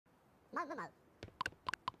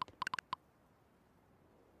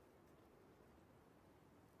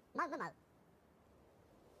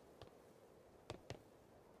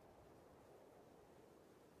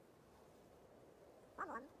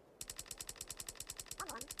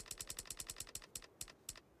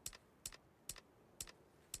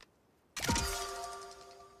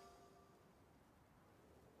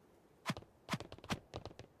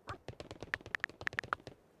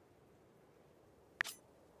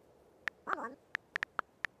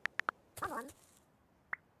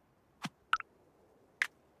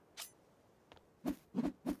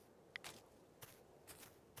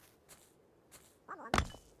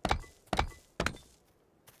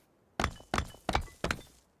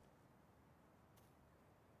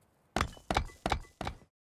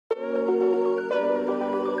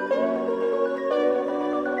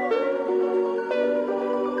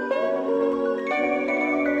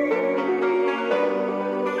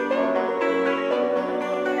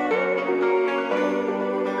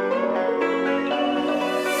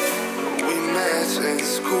In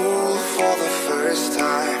school for the first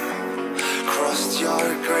time, crossed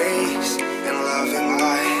your grace in loving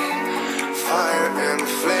light, fire and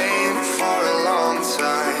flame for a long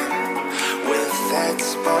time. With that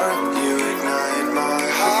spark you ignite my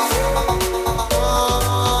heart.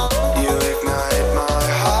 You ignite my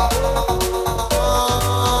heart.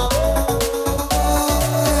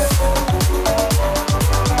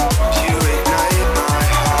 You ignite my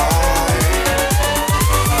heart.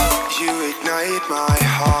 You ignite my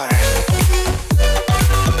heart.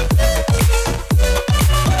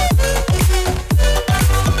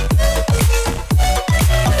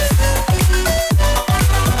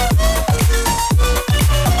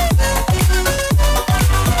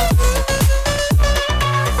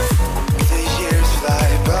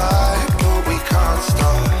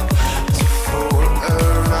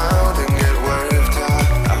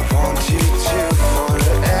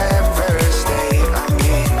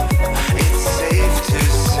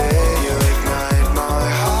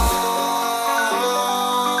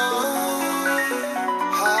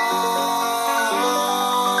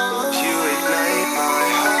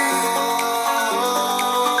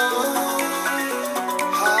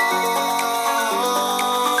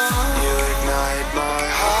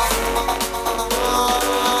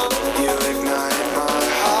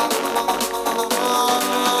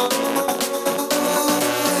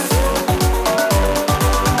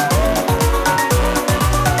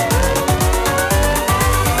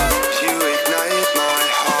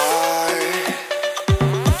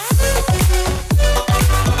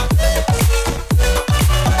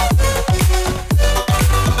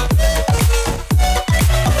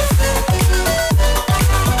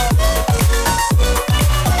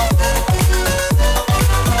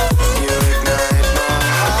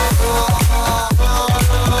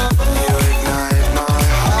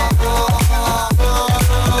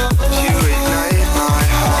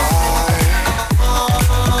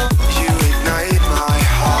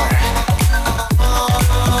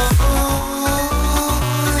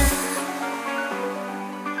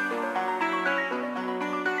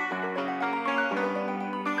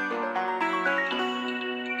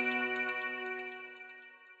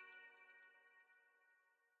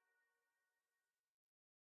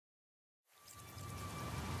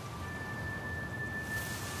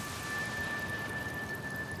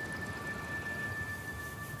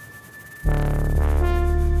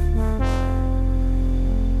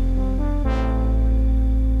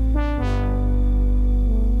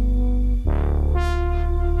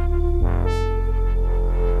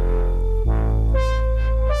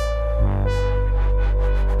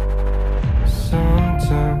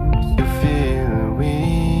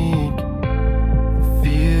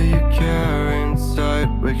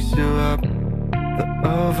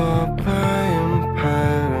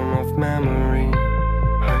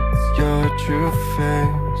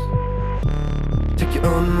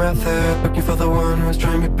 Method, looking for the one who's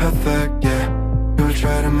trying to be perfect, yeah. You'll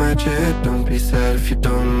try to match it, don't be sad if you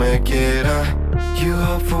don't make it, You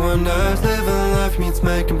hope for wonders, living life means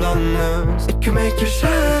making blunders. It can make you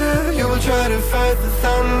shatter, you will try to fight the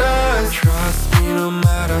thunder. Trust me no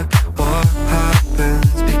matter what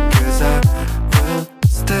happens, because I will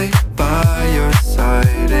stay by your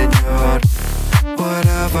side in your heart.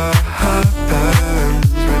 Whatever happens,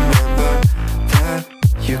 remember that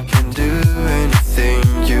you can do anything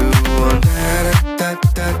you want.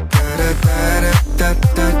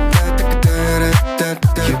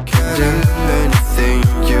 You can do anything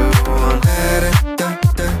you want.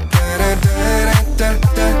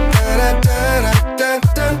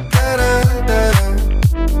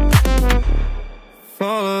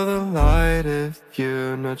 for the light. If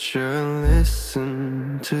you're not sure,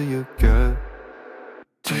 listen to your gut.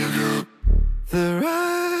 The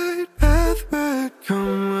right path will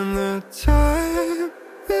come when the time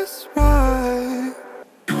is right.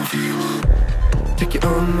 Take your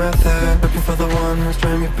own method, looking for the one who's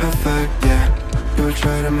trying to be perfect, yeah. You'll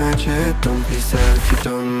try to match it, don't be sad if you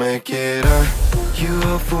don't make it. You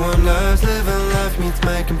hope for wonders, living life means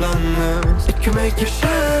making blunders. It can make you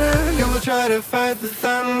shatter, you will try to fight the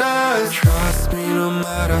thunder. Trust me no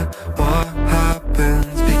matter what happens,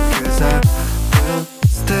 because I will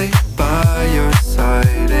stay by your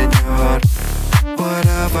side in your heart.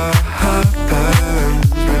 Whatever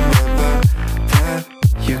happens, remember that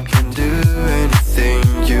you can do anything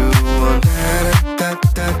you want. You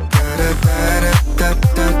can do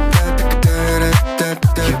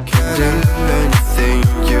anything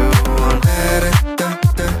you want.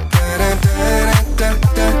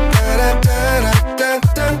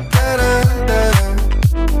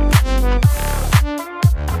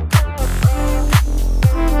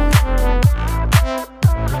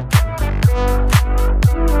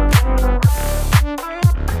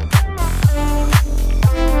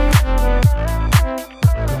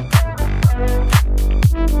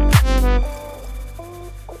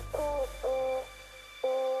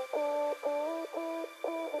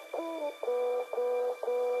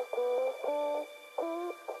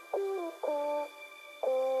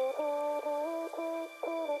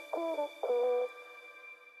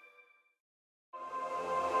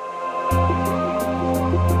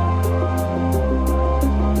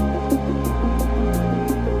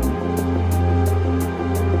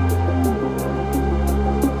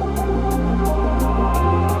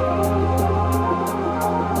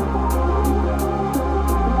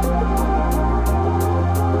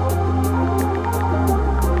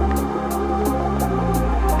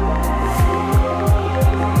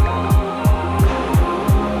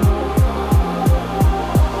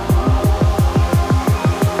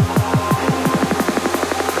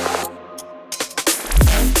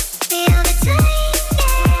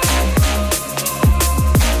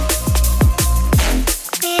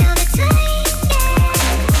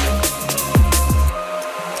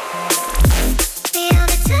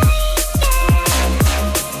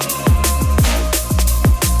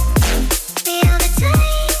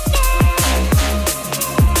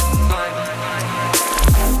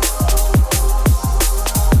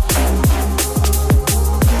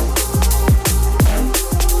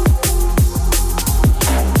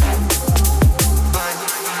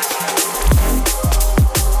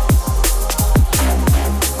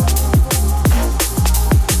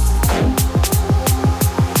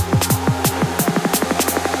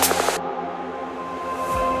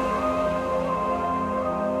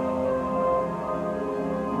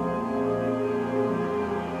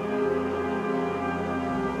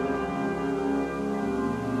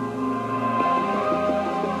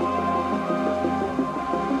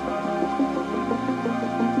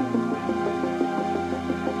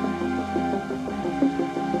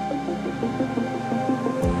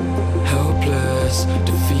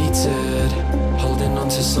 Defeated, holding on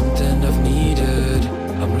to something I've needed.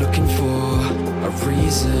 I'm looking for a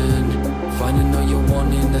reason, finding all you're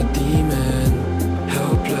wanting a demon.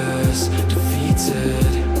 Helpless,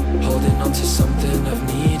 defeated, holding on to something I've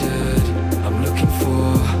needed. I'm looking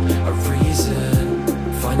for a reason,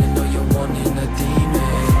 finding all you're wanting a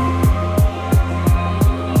demon.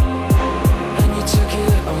 And you took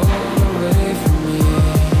it all away from me.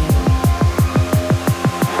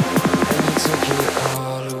 Took it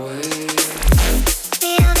all away.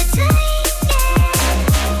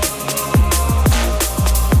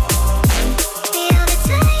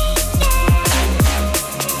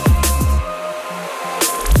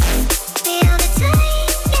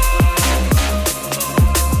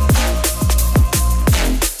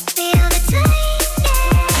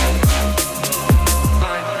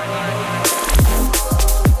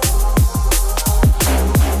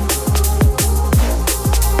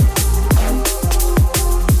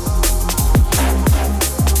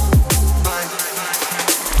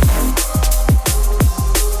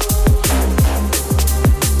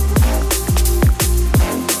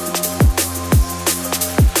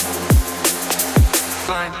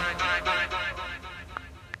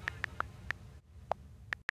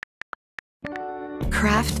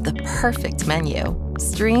 Craft the perfect menu.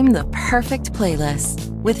 Stream the perfect playlist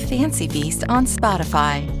with Fancy Feast on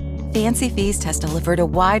Spotify. Fancy Feast has delivered a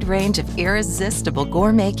wide range of irresistible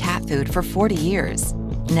gourmet cat food for 40 years.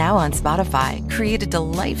 Now on Spotify, create a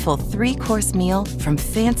delightful 3-course meal from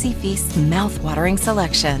Fancy Feast's mouth-watering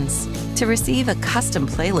selections. To receive a custom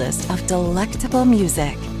playlist of delectable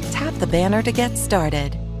music, the banner to get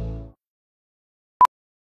started.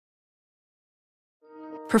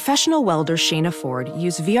 Professional welder Shayna Ford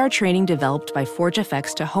used VR training developed by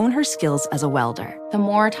ForgeFX to hone her skills as a welder. The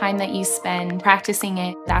more time that you spend practicing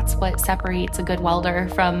it, that's what separates a good welder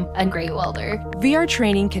from a great welder. VR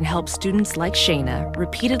training can help students like Shayna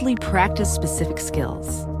repeatedly practice specific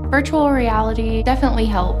skills. Virtual reality definitely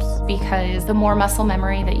helps because the more muscle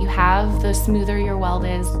memory that you have, the smoother your weld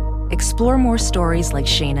is. Explore more stories like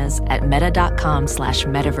Shayna's at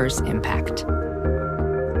meta.com/metaverseimpact.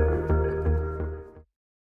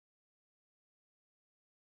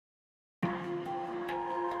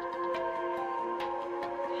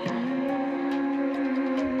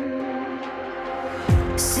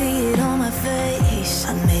 See it on my face,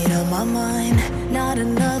 I made up my mind. Not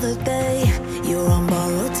another day, you're on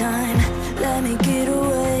borrowed time. Let me get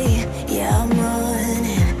away, yeah I'm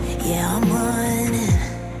running, yeah I'm running.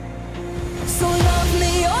 So love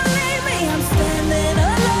me or leave me, I'm standing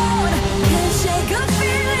alone. Can't shake a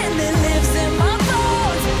feeling that lives in my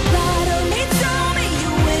bones. Lie to me, tell me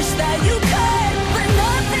you wish that you could, but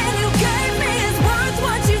nothing you gave me is worth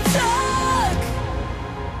what you took.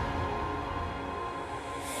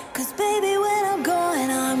 'Cause baby, when I'm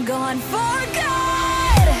gone for good.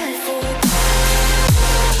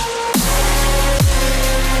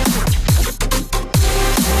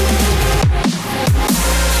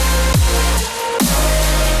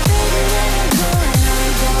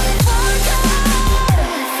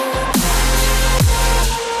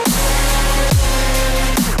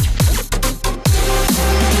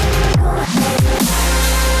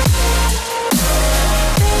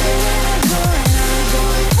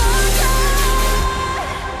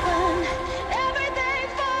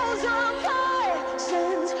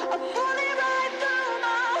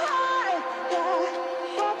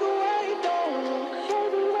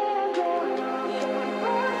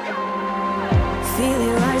 Feel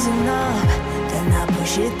it rising up, then I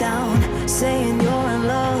push it down. Saying you're in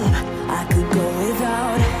love, I could go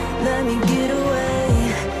without. Let me get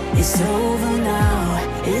away. It's over now,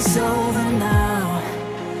 it's over now.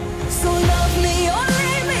 So love me or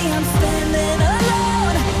leave me, I'm standing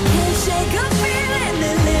alone. Can't shake a feeling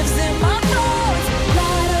that lives in my bones.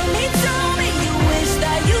 Lie to me, tell me you wish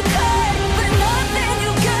that you could, but nothing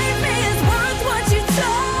you gave me is worth what you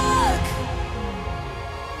took.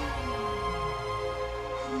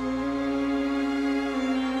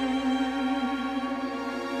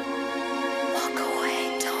 Walk away,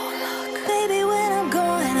 don't look. Baby, when I'm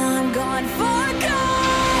gone for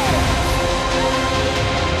good.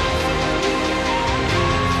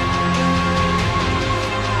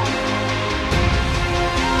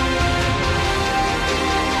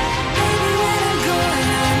 Baby, when I'm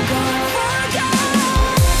gone for good.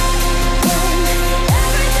 When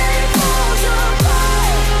everything falls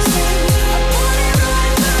apart, see, I put it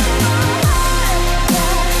right through my heart.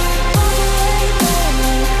 Yeah, walk away,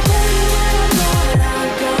 baby. Baby, when I'm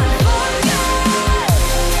gone for good.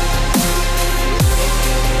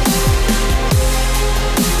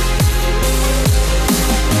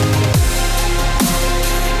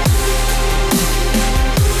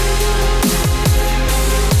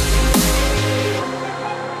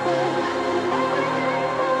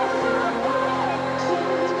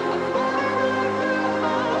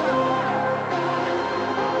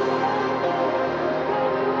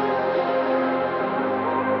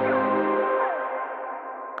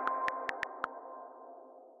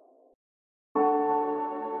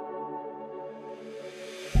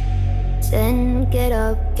 Then get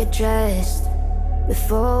up, get dressed,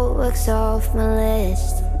 before work's off my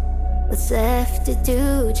list. What's left to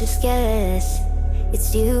do, just guess.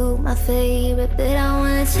 It's you, my favorite, but I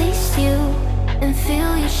wanna taste you and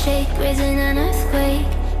feel you shake, raising an earthquake.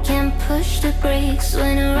 Can't push the brakes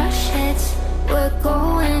when a rush hits. We're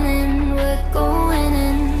going in, we're going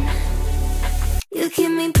in. You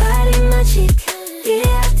keep me biting my cheek, year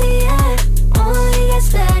after year. Only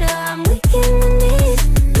gets better, I'm weak in the knees.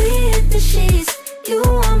 We hit the sheets, you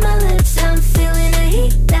on my lips, I'm feeling the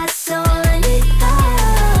heat. That's all I need.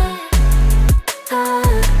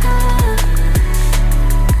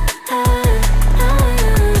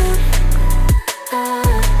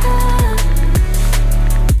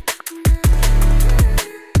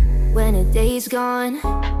 When a day's gone,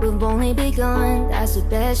 we've only begun. That's the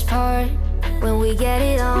best part, when we get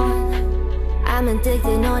it on. I'm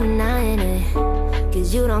addicted, no denying it.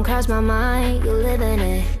 'Cause you don't cross my mind, you live in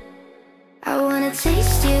it. I wanna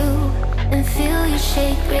taste you and feel you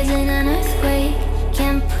shake, raising an earthquake.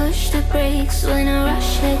 Can't push the brakes when a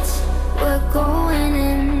rush hits. We're going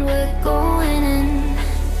in, we're going in.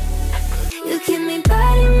 You keep me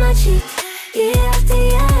biting my cheek, year after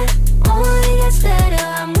year.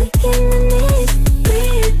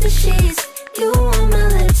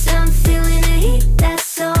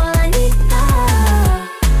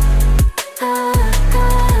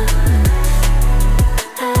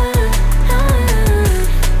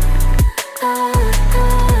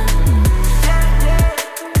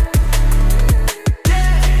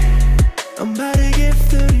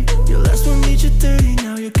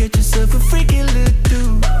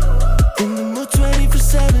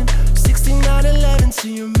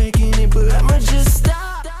 see you making it, but I'ma just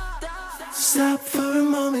stop for a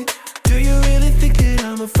moment. Do you really think that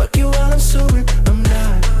I'ma fuck you while I'm sober? I'm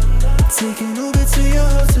not. Taking Uber to your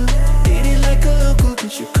hotel, eat it like a local,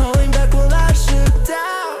 but you're calling back while I shut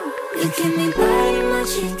down. You give me body my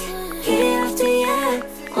cheek, year after year,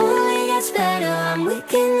 only gets better. I'm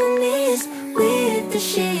weak in the knees, with the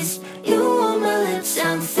sheets. You on my lips,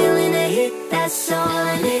 I'm feeling the heat. That's all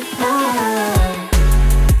I need.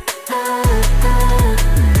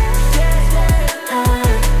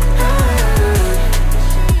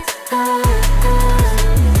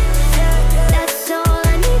 That's all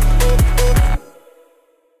I need.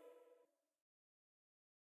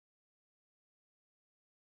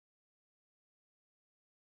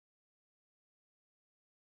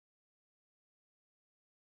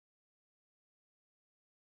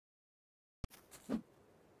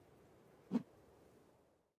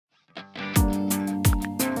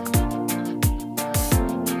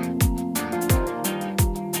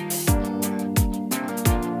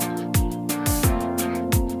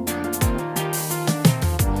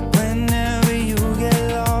 Whenever you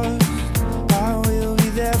get lost, I will be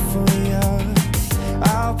there for you.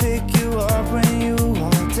 I'll pick you up when you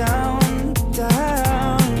are down,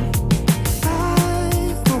 down.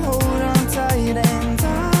 I will hold on tight and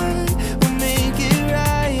I will make it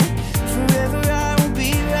right. Forever I will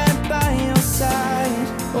be right by your side.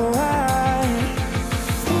 Oh, I'll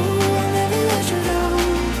never let you down.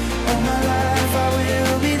 All my life I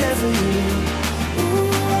will be there for you.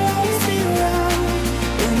 I'll always be around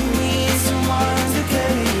when you need someone to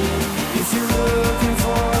carry you. If you're looking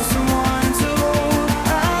for someone to hold,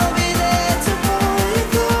 I'll be there to pull you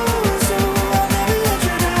close. So I'll never let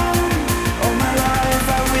you down. All my life I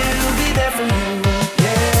will be there for you.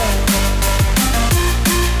 Yeah.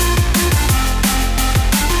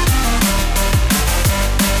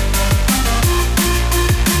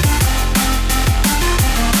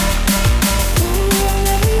 I'll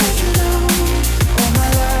never let you down. All my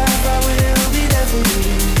life I will be there for you.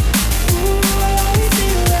 I'll always be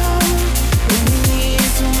around when you need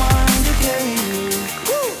someone to carry you.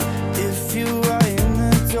 If you are in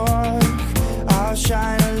the dark, I'll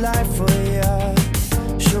shine a light for you.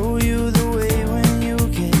 Show you the way when you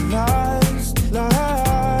get lost,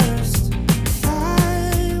 lost. I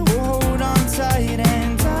will hold on tight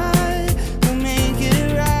and I will make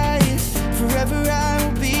it right. Forever I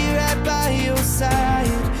will be right by your side.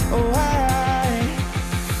 Oh,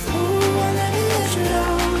 I'll never let you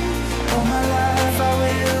down. All my life I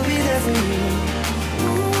will be there for you.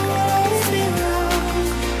 I'll always be around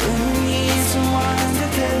when you need someone to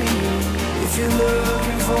carry you. If you're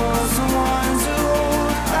looking for someone to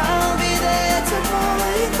hold, I'll be there to pull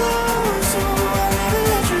you close. So I'll never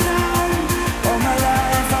let you down. All my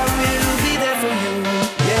life I will be there for you.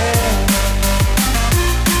 Yeah.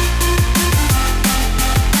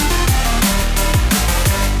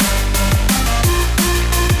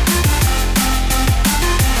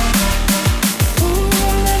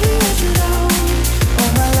 I'll never let you down.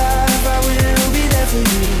 All my life I will be there for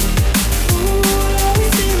you. I'll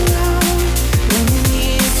always be around when you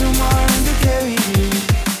need someone to carry you.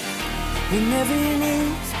 Whenever you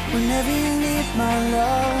need my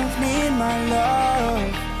love, need my love.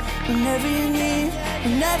 Whenever you need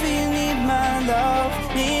my love,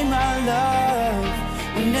 need my love.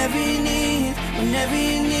 Whenever you need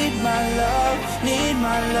my love, need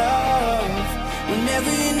my love.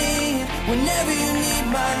 Whenever you need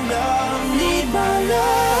my love, need my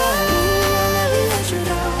love. I'll never let you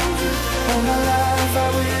down. All my life I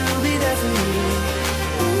will be there for you.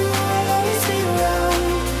 I'll always be around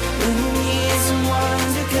when you need someone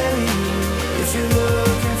to carry you. If you're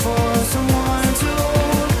looking for someone to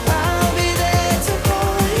hold, I'll be there to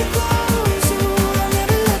pull you close. So I'll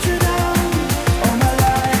never let you down. All my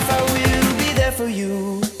life I will be there for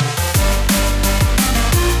you.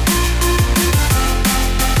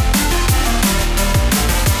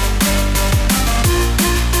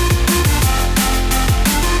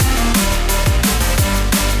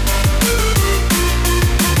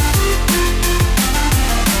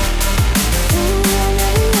 I'll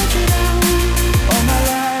never let you down. All my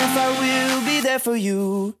life I will be there for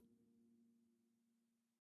you.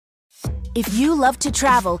 If you love to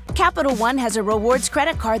travel, Capital One has a rewards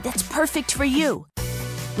credit card that's perfect for you.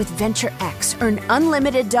 With Venture X, earn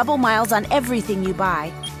unlimited double miles on everything you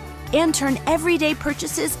buy and turn everyday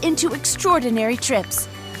purchases into extraordinary trips.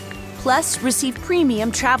 Plus, receive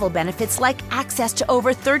premium travel benefits like access to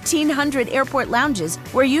over 1,300 airport lounges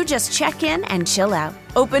where you just check in and chill out.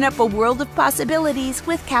 Open up a world of possibilities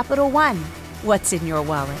with Capital One. What's in your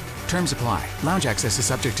wallet? Terms apply. Lounge access is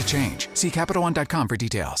subject to change. See CapitalOne.com for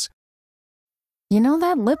details. You know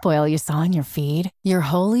that lip oil you saw in your feed? Your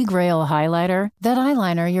holy grail highlighter? That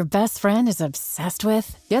eyeliner your best friend is obsessed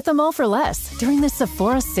with? Get them all for less during this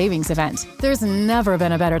Sephora savings event. There's never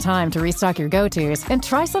been a better time to restock your go-tos and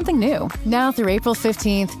try something new. Now through April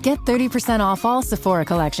 15th, get 30% off all Sephora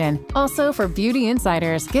collection. Also for beauty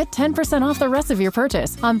insiders, get 10% off the rest of your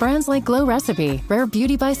purchase on brands like Glow Recipe, Rare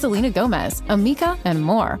Beauty by Selena Gomez, Amika, and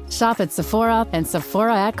more. Shop at Sephora and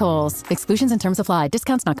Sephora at Kohl's. Exclusions and terms apply.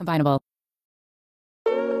 Discounts not combinable.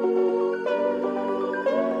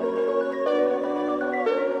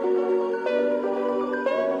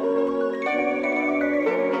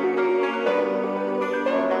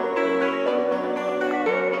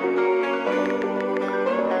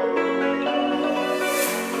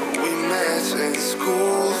 In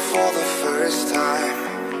school for the first time,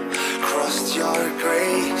 crossed your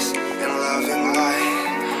grace in loving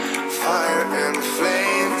light, fire and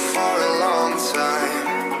flame for a long time.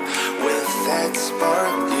 With that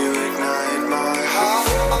spark, you ignite my heart.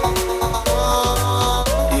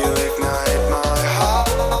 You ignite my heart.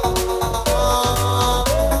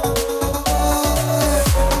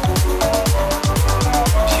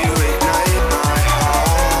 You ignite my heart.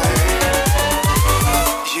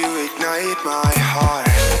 You ignite my heart.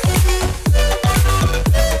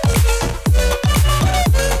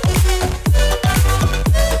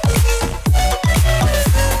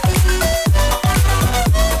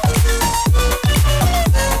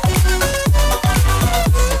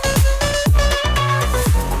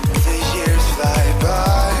 The years fly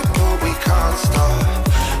by, but we can't stop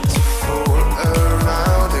to fool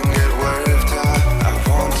around and get worked up. I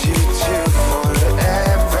want you to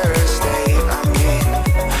forever stay. I mean,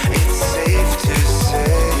 it's safe to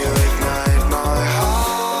say you ignite my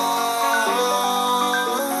heart.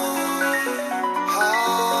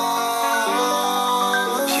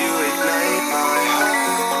 You ignite my heart.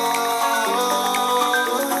 You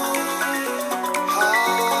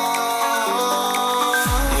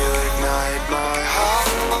ignite my heart. You ignite my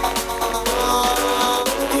heart.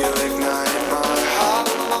 You ignite my heart.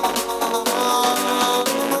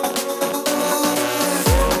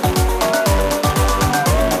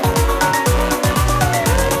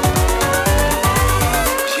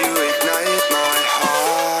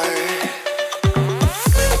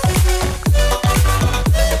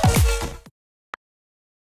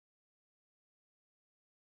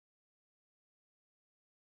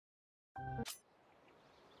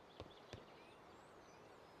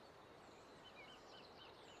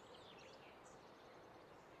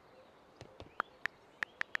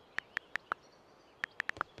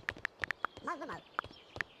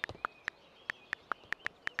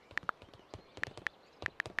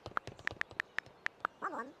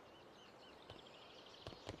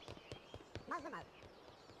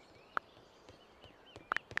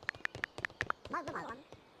 One.